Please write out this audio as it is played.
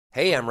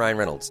Hey, I'm Ryan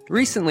Reynolds.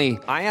 Recently,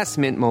 I asked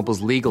Mint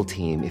Mobile's legal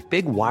team if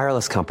big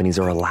wireless companies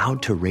are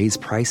allowed to raise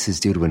prices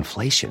due to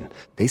inflation.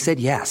 They said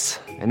yes.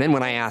 And then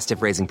when I asked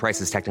if raising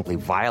prices technically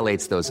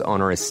violates those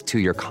onerous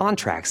two-year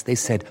contracts, they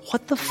said,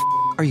 "What the f***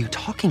 are you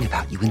talking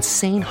about, you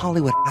insane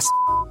Hollywood ass?"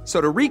 So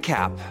to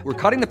recap, we're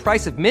cutting the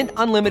price of Mint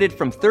Unlimited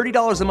from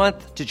 $30 a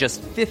month to just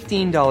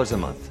 $15 a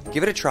month.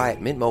 Give it a try at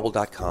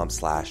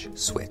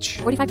mintmobile.com/switch.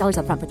 $45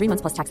 up front for 3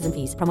 months plus taxes and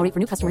fees. Promo rate for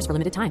new customers for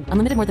limited time.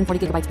 Unlimited more than 40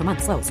 gigabytes per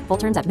month. Slows full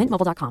terms at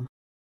mintmobile.com.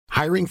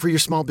 Hiring for your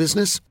small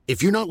business?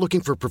 If you're not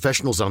looking for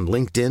professionals on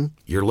LinkedIn,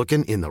 you're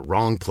looking in the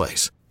wrong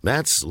place.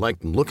 That's like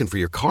looking for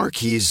your car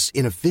keys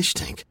in a fish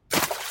tank.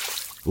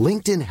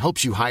 LinkedIn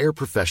helps you hire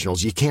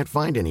professionals you can't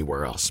find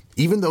anywhere else,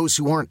 even those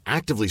who aren't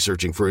actively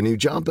searching for a new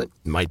job but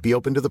might be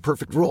open to the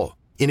perfect role.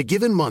 In a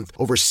given month,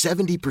 over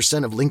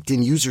 70% of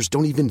LinkedIn users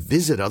don't even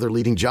visit other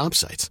leading job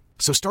sites.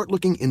 So start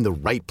looking in the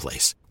right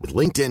place. With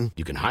LinkedIn,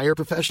 you can hire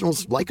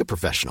professionals like a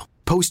professional.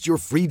 Post your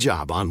free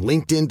job on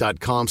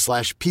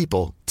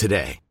linkedin.com/people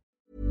today.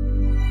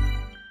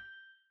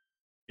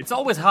 It's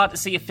always hard to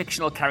see a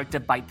fictional character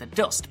bite the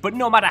dust, but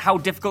no matter how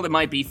difficult it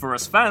might be for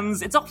us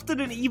fans, it's often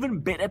an even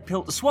bitter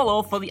pill to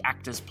swallow for the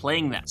actors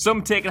playing them.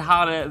 Some take it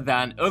harder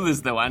than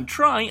others though, and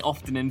try,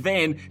 often in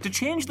vain, to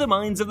change the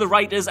minds of the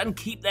writers and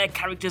keep their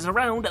characters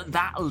around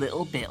that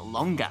little bit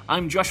longer.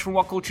 I'm Josh from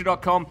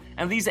WhatCulture.com,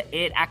 and these are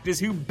 8 actors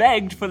who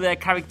begged for their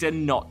character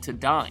not to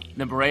die.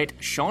 Number 8,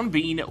 Sean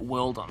Bean,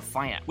 World on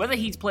Fire. Whether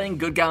he's playing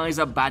good guys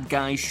or bad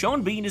guys,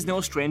 Sean Bean is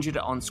no stranger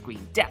to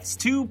on-screen deaths,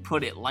 to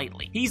put it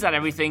lightly. He's had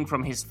everything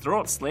from his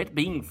throat slit,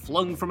 being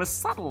flung from a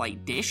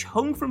satellite dish,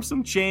 hung from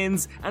some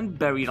chains, and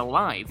buried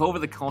alive over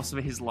the course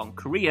of his long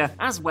career,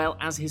 as well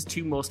as his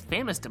 2 most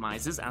famous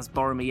demises as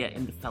Boromir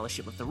in The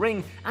Fellowship of the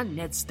Ring and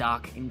Ned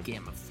Stark in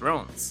Game of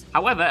Thrones.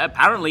 However,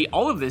 apparently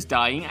all of this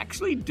dying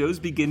actually does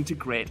begin to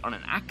grate on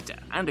an actor,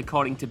 and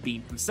according to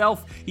Bean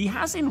himself, he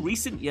has in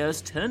recent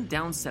years turned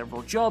down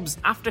several jobs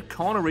after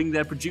cornering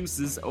their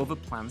producers over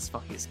plans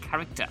for his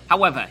character.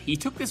 However, he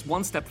took this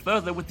one step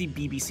further with the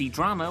BBC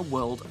drama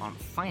World on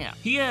Fire.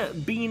 Here,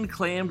 Bean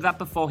claimed that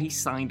before he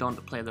signed on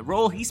to play the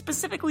role, he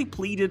specifically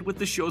pleaded with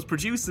the show's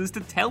producers to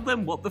tell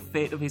them what the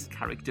fate of his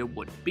character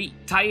would be.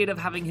 Tired of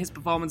having his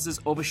performances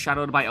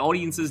overshadowed by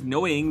audiences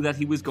knowing that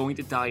he was going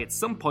to die at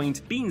some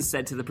point, Bean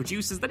said to the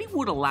producers that he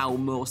would allow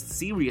most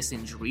serious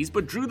injuries,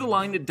 but drew the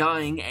line at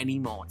dying any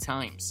more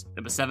times.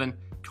 Number 7,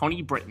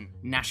 Connie Britton,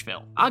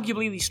 Nashville.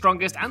 Arguably the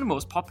strongest and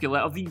most popular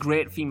of the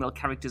great female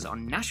characters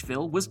on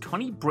Nashville was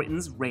Connie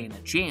Britton's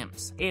Raina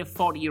James, a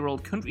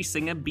 40-year-old country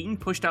singer being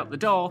pushed out the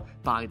door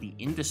by the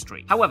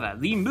industry. However,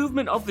 the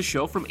movement of the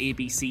show from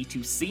ABC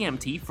to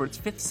CMT for its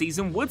 5th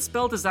season would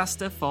spell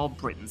disaster for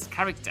Britton's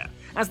character,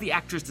 as the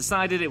actress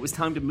decided it was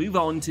time to move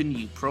on to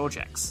new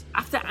projects.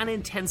 After an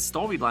intense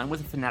storyline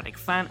with a fanatic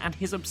fan and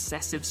his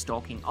obsessive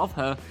stalking of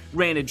her,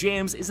 Raina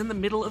James is in the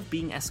middle of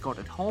being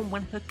escorted home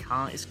when her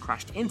car is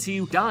crashed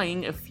into,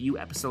 dying a few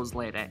episodes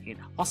later in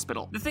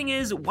hospital. The thing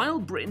is, while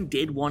Britton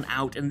did want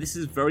out, and this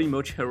is very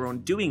much her own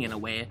doing in a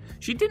way,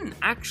 she didn't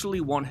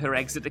actually want her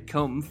exit to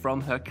come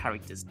from her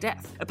character's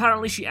death.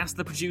 Apparently she asked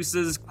the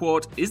producers,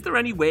 quote, "Is there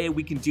any way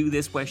we can do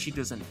this where she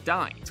doesn't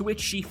die?" To which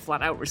she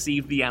flat out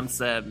received the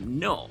answer,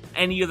 no.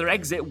 Any other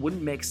exit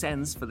wouldn't make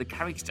sense for the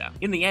character.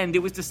 In the end, it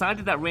was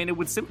decided that Raina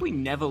would simply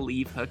never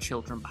leave her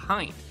children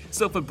behind.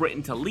 So for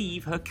Britton to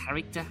leave, her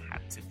character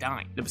had to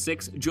die. Number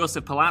 6,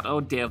 Joseph Pilato,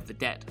 Day of the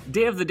Dead.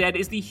 Day of the Dead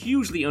is the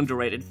hugely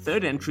underrated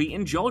 3rd entry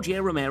in George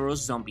A.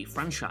 Romero's zombie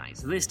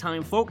franchise, this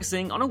time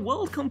focusing on a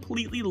world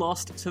completely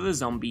lost to the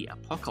zombie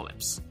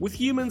apocalypse. With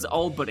humans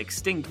all but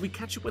extinct, we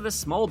catch up with a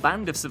small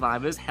band of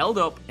survivors held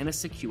up in a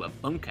secure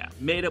bunker,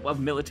 made up of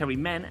military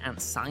men and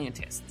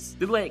scientists.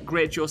 The late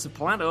great Joseph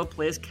Pilato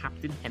plays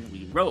Captain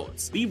Henry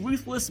Rhodes, the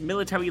ruthless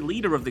military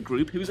leader of the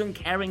group who's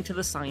uncaring to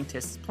the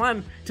scientists'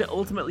 plan to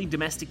ultimately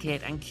domesticate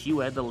and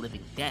cure the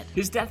living dead.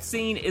 His death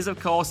scene is of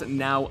course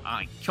now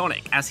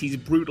iconic, as he's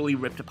brutally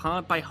ripped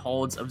apart by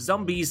hordes of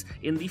zombies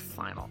in the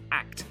final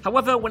act.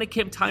 However, when it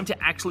came time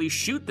to actually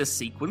shoot this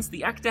sequence,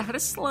 the actor had a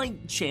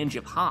slight change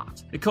of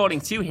heart. According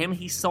to him,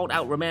 he sought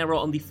out Romero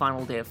on the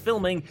final day of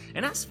filming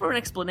and asked for an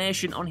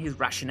explanation on his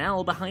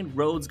rationale behind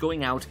Rhodes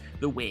going out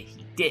the way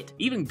he did,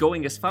 even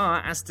going as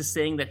far as to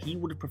saying that he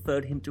would have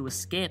preferred him to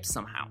escape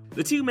somehow.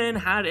 The two men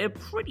had a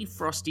pretty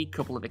frosty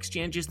couple of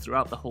exchanges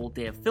throughout the whole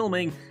day of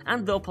filming,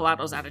 and though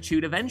Pilato's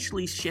attitude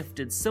eventually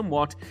shifted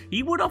somewhat,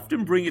 he would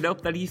often bring it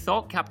up that he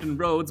thought Captain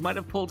Rhodes might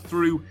have pulled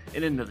through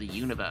in another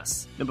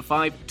universe. Number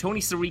 5,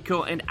 Tony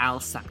Sirico and Al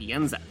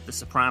Sapienza, The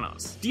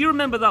Sopranos. Do you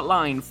remember that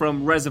line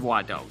from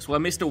Reservoir Dogs where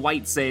Mr.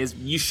 White says,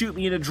 "You shoot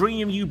me in a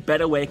dream, you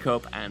better wake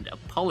up and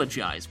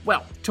apologize"?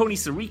 Well, Tony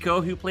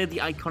Sirico, who played the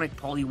iconic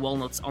Paulie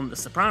Walnuts on The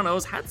Sopranos,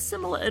 Sopranos had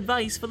similar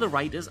advice for the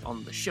writers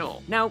on the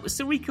show. Now,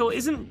 Sirico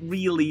isn't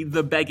really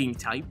the begging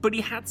type, but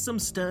he had some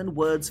stern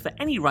words for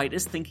any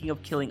writers thinking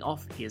of killing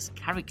off his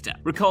character.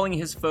 Recalling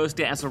his first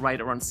day as a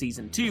writer on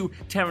season 2,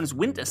 Terrence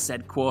Winter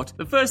said, quote,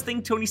 "The first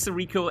thing Tony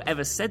Sirico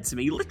ever said to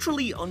me,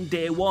 literally on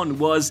day one,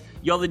 was,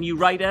 'You're the new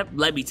writer,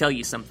 let me tell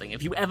you something.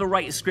 If you ever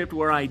write a script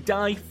where I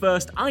die,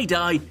 first I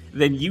die,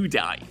 then you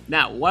die.'"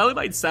 Now, while it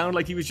might sound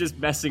like he was just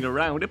messing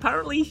around,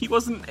 apparently he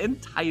wasn't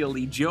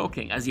entirely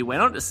joking, as he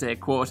went on to say,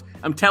 quote,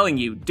 "I'm telling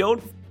you,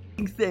 don't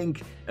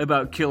think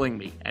about killing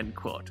me," end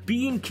quote.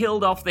 Being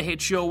killed off the hit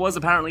show was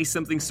apparently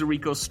something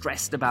Sirico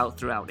stressed about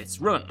throughout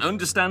its run,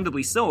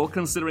 understandably so,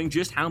 considering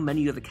just how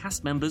many of the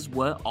cast members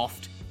were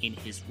offed in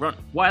his run.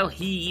 While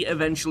he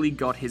eventually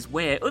got his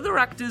way, other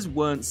actors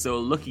weren't so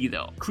lucky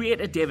though.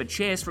 Creator David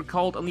Chase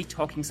recalled on the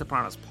Talking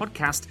Sopranos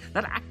podcast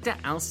that actor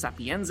Al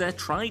Sapienza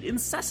tried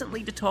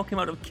incessantly to talk him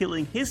out of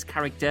killing his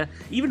character,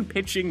 even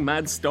pitching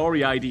mad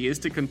story ideas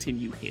to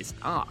continue his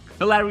arc.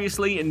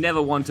 Hilariously, and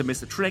never one to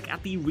miss a trick,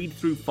 at the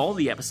read-through for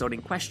the episode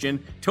in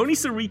question, Tony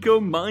Sirico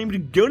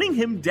mimed gunning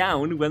him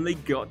down when they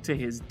got to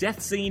his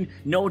death scene,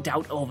 no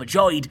doubt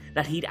overjoyed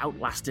that he'd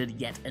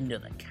outlasted yet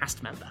another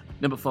cast member.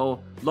 Number 4,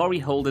 Laurie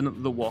Holden,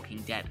 The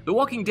Walking Dead. The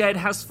Walking Dead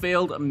has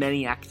failed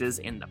many actors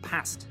in the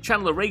past.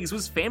 Chandler Riggs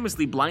was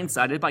famously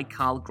blindsided by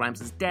Carl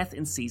Grimes' death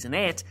in season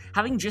 8,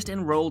 having just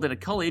enrolled at a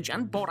college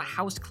and bought a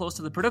house close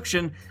to the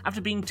production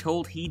after being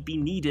told he'd be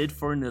needed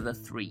for another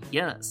 3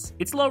 years.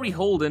 It's Laurie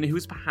Holden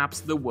who's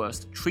perhaps the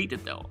worst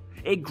treated though.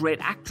 A great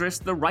actress,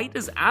 the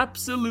writers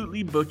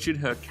absolutely butchered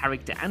her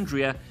character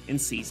Andrea in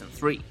season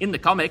 3. In the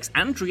comics,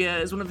 Andrea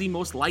is one of the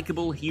most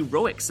likable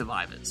heroic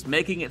survivors,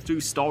 making it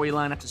through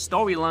storyline after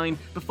storyline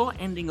before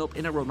ending up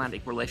in a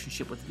romantic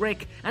relationship with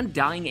Rick and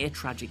dying a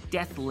tragic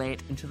death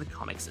late into the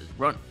comics'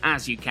 run.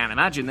 As you can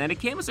imagine then, it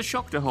came as a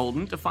shock to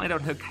Holden to find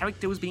out her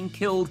character was being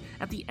killed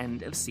at the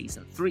end of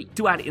season 3.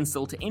 To add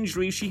insult to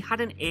injury, she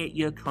had an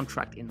 8-year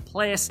contract in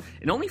place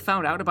and only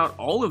found out about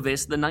all of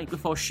this the night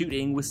before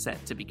shooting was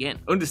set to begin.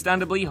 Understandably,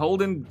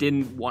 Holden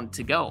didn't want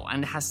to go,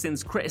 and has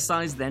since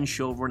criticised then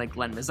showrunner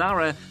Glenn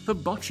Mazzara for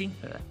botching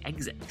her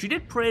exit. She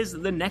did praise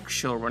the next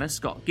showrunner,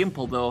 Scott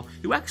Gimple, though,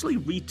 who actually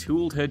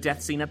retooled her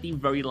death scene at the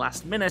very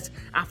last minute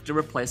after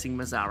replacing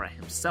Mazzara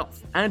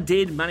himself, and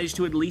did manage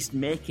to at least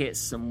make it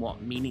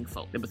somewhat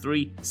meaningful. Number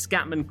 3,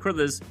 Scatman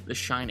Crothers' The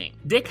Shining.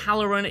 Dick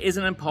Hallorann is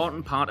an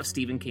important part of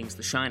Stephen King's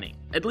The Shining,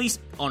 at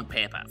least on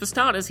paper. For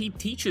starters, he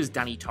teaches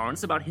Danny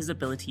Torrance about his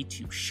ability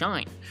to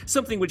shine,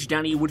 something which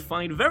Danny would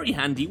find very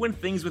handy when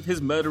things with his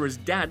murderer's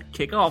dad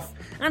kick off,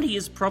 and he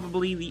is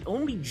probably the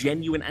only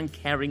genuine and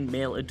caring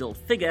male adult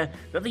figure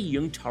that the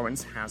young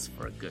Torrance has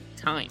for a good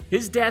time.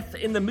 His death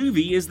in the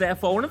movie is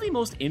therefore one of the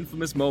most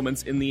infamous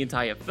moments in the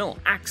entire film,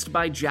 axed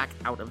by Jack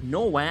out of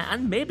nowhere,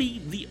 and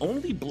maybe the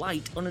only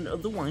blight on an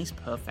otherwise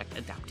perfect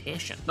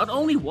adaptation. Not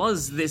only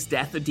was this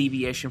death a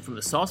deviation from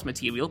the source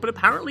material, but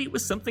apparently it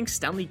was something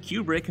Stanley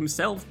Kubrick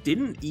himself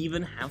didn't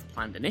even have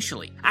planned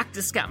initially. Actor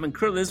Scatman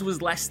Crothers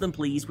was less than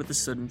pleased with the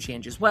sudden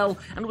change as well,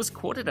 and was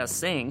quoted as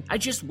saying, "I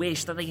just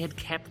wish that they had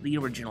kept the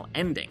original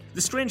ending.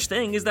 The strange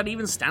thing is that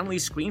even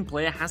Stanley's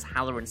screenplay has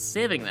Hallorann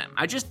saving them.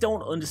 I just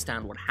don't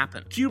understand what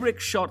happened. Kubrick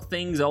shot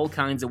things all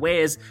kinds of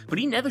ways, but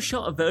he never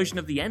shot a version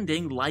of the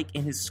ending like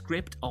in his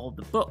script or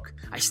the book.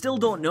 I still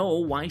don't know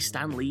why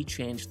Stan Lee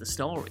changed the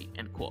story,"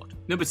 end quote.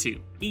 Number 2,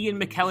 Ian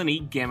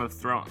McKellen, Game of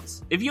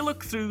Thrones. If you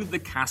look through the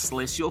cast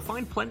list, you'll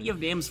find plenty of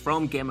names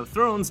from Game of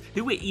Thrones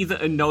who were either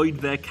annoyed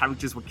their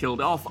characters were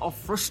killed off or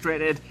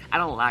frustrated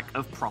at a lack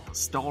of proper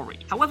story.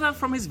 However,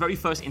 from his very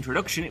first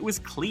introduction, it was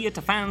clear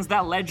to fans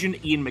that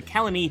legend Ian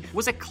McKellen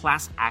was a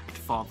class act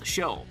for the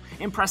show,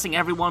 impressing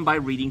everyone by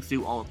reading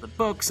through all of the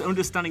books,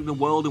 understanding the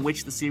world in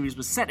which the series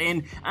was set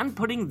in, and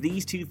putting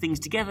these two things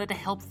together to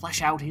help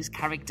flesh out his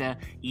character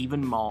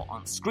even more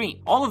on screen.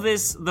 All of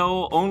this,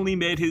 though, only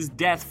made his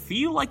death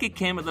feel like it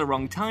came at the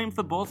wrong time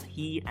for both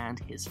he and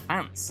his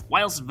fans.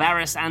 Whilst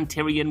Varys and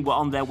Tyrion were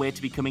on their way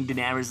to becoming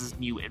Daenerys'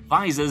 new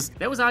advisors,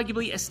 there was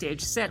arguably a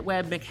stage set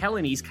where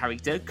McKellen's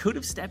character could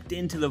have stepped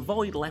into the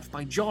void left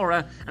by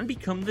Jorah and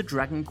become the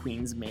Dragon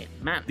Queen's main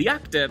man. The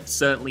actor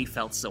certainly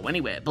felt so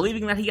anyway,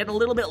 believing that he had a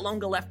little bit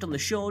longer left on the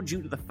show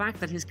due to the fact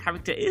that his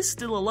character is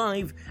still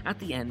alive at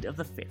the end of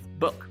the 5th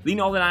book. The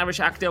Northern Irish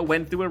actor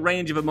went through a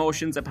range of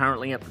emotions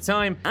apparently at the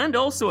time, and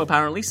also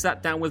apparently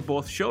sat down with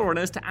both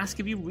showrunners to ask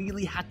if he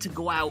really had to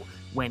go out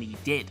when he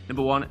did.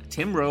 Number 1,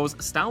 Tim Rose,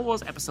 Star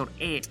Wars Episode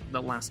 8,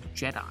 The Last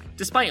Jedi.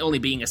 Despite only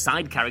being a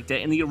side character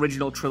in the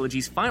original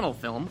trilogy's final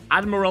film,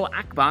 Admiral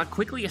Akbar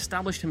quickly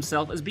established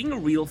himself as being a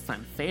real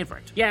fan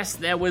favourite. Yes,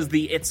 there was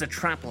the "it's a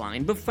trap"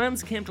 line, but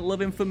fans came to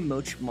love him for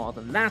much more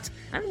than that,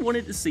 and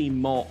wanted to see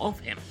more of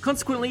him.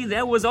 Consequently,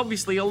 there was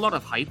obviously a lot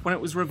of hype when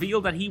it was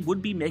revealed that he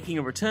would be making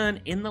a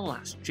return in The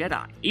Last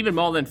Jedi. Even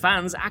more than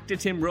fans, actor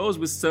Tim Rose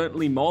was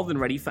certainly more than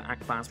ready for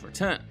Akbar's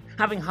return.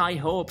 having high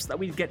hopes that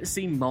we'd get to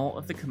see more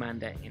of the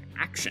Commander in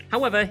action.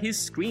 However, his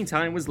screen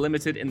time was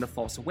limited in The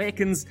Force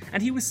Awakens,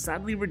 and he was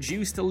sadly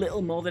reduced to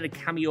little more than a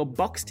cameo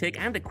box tick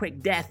and a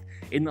quick death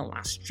in The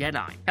Last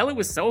Jedi. Hell, it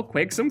was so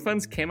quick, some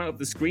fans came out of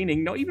the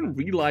screening not even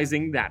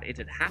realizing that it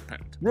had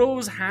happened.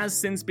 Rose has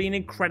since been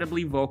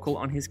incredibly vocal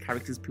on his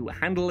character's poor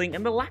handling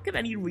and the lack of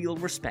any real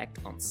respect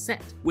on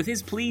set, with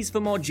his pleas for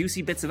more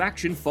juicy bits of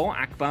action for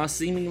Ackbar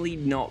seemingly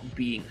not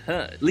being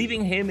heard,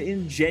 leaving him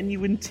in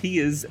genuine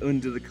tears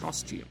under the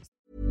costume.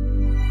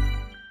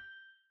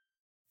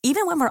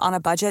 Even when we're on a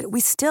budget, we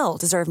still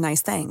deserve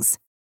nice things.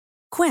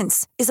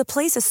 Quince is a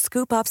place to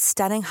scoop up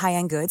stunning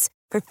high-end goods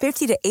for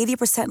 50 to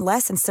 80%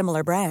 less than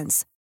similar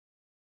brands.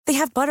 They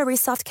have buttery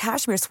soft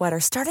cashmere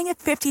sweaters starting at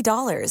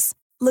 $50,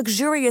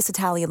 luxurious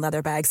Italian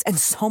leather bags, and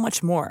so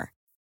much more.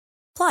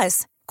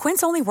 Plus,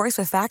 Quince only works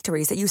with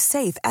factories that use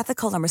safe,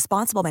 ethical, and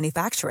responsible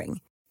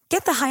manufacturing.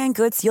 Get the high-end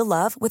goods you'll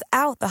love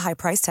without the high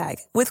price tag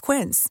with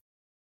Quince.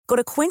 Go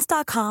to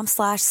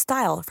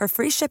quince.com/style for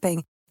free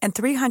shipping and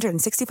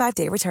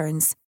 365-day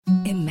returns.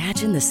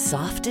 Imagine the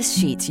softest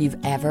sheets you've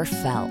ever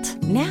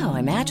felt. Now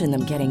imagine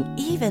them getting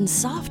even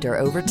softer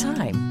over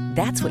time.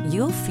 That's what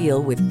you'll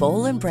feel with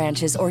Boll &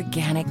 Branch's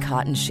organic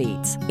cotton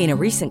sheets. In a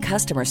recent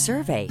customer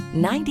survey,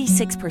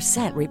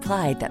 96%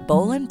 replied that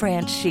Boll &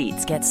 Branch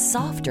sheets get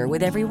softer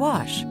with every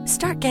wash.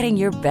 Start getting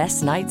your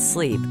best night's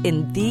sleep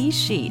in these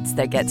sheets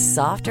that get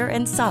softer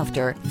and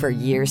softer for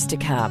years to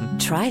come.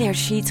 Try their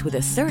sheets with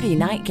a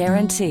 30-night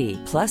guarantee.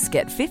 Plus,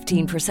 get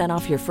 15%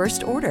 off your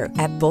first order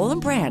at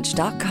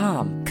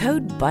bollandbranch.com.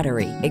 Code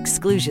BUTTERY.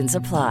 Exclusions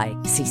apply.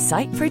 See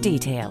site for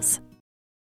details.